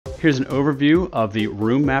here's an overview of the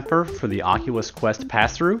RoomMapper for the Oculus Quest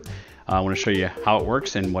pass-through. I want to show you how it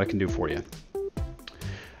works and what it can do for you. All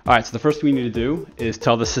right, so the first thing we need to do is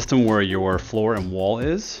tell the system where your floor and wall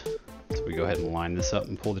is. So we go ahead and line this up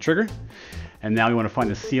and pull the trigger. And now we want to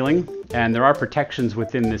find the ceiling. And there are protections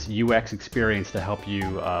within this UX experience to help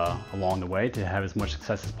you along the way to have as much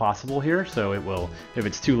success as possible here. So it will, if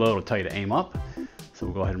it's too low, it'll tell you to aim up. So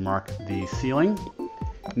we'll go ahead and mark the ceiling.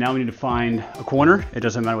 Now we need to find a corner. It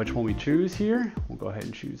doesn't matter which one we choose here. We'll go ahead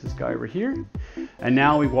and choose this guy over here. And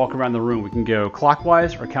now we walk around the room. We can go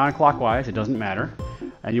clockwise or counterclockwise. It doesn't matter.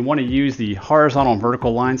 And you want to use the horizontal and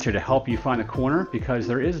vertical lines here to help you find a corner because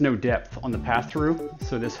there is no depth on the pass-through.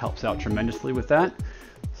 So this helps out tremendously with that.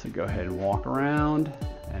 So go ahead and walk around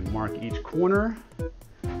and mark each corner. And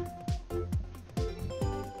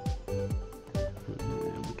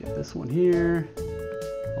we'll get this one here.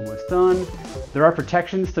 Almost done. There are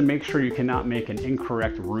protections to make sure you cannot make an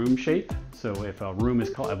incorrect room shape. So if a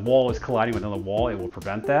wall is colliding with another wall, it will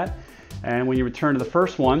prevent that. And when you return to the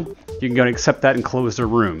first one, you can go and accept that and close the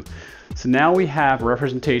room. So now we have a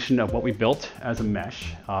representation of what we built as a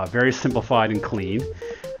mesh, very simplified and clean.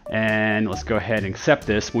 And let's go ahead and accept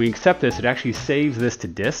this. When you accept this, it actually saves this to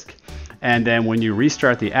disk. And then when you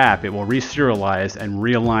restart the app, it will reserialize and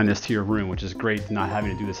realign this to your room, which is great, not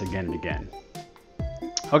having to do this again and again.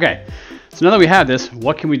 Okay, so now that we have this,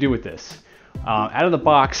 what can we do with this? Out of the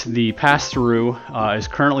box, the pass-through is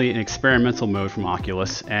currently in experimental mode from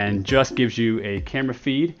Oculus and just gives you a camera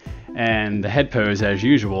feed and the head pose as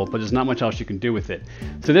usual, but there's not much else you can do with it.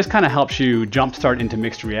 So this kind of helps you jumpstart into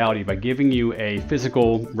mixed reality by giving you a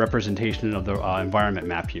physical representation of the environment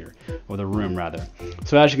map here, or the room rather.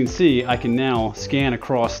 So as you can see, I can now scan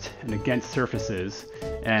across and against surfaces,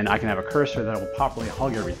 and I can have a cursor that will properly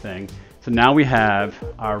hug everything. So now we have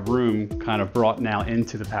our room kind of brought now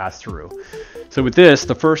into the pass-through. So with this,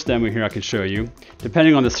 the first demo here I can show you,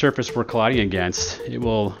 depending on the surface we're colliding against, it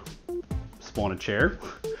will spawn a chair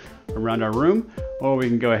around our room, or we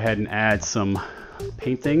can go ahead and add some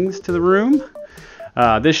paintings to the room.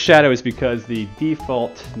 This shadow is because the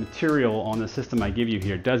default material on the system I give you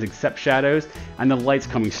here does accept shadows, and the light's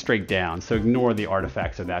coming straight down, so ignore the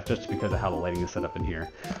artifacts of that just because of how the lighting is set up in here.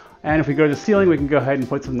 And if we go to the ceiling, we can go ahead and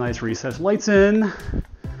put some nice recessed lights in.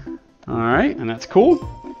 All right, and that's cool.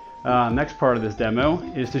 Next part of this demo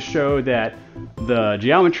is to show that the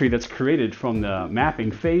geometry that's created from the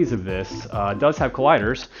mapping phase of this does have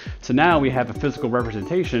colliders. So now we have a physical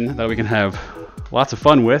representation that we can have lots of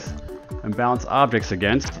fun with and bounce objects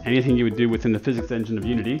against. Anything you would do within the physics engine of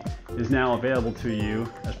Unity is now available to you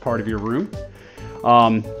as part of your room.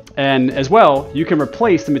 And as well, you can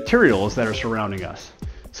replace the materials that are surrounding us.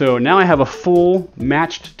 So now I have a full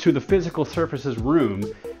matched to the physical surfaces room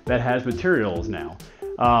that has materials now.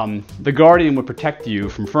 The Guardian would protect you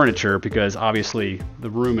from furniture because obviously the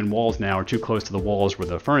room and walls now are too close to the walls where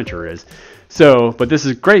the furniture is. So, but this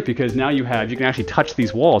is great because now you can actually touch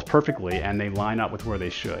these walls perfectly and they line up with where they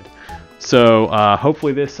should. So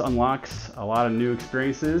hopefully this unlocks a lot of new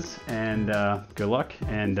experiences, and good luck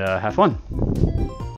and have fun.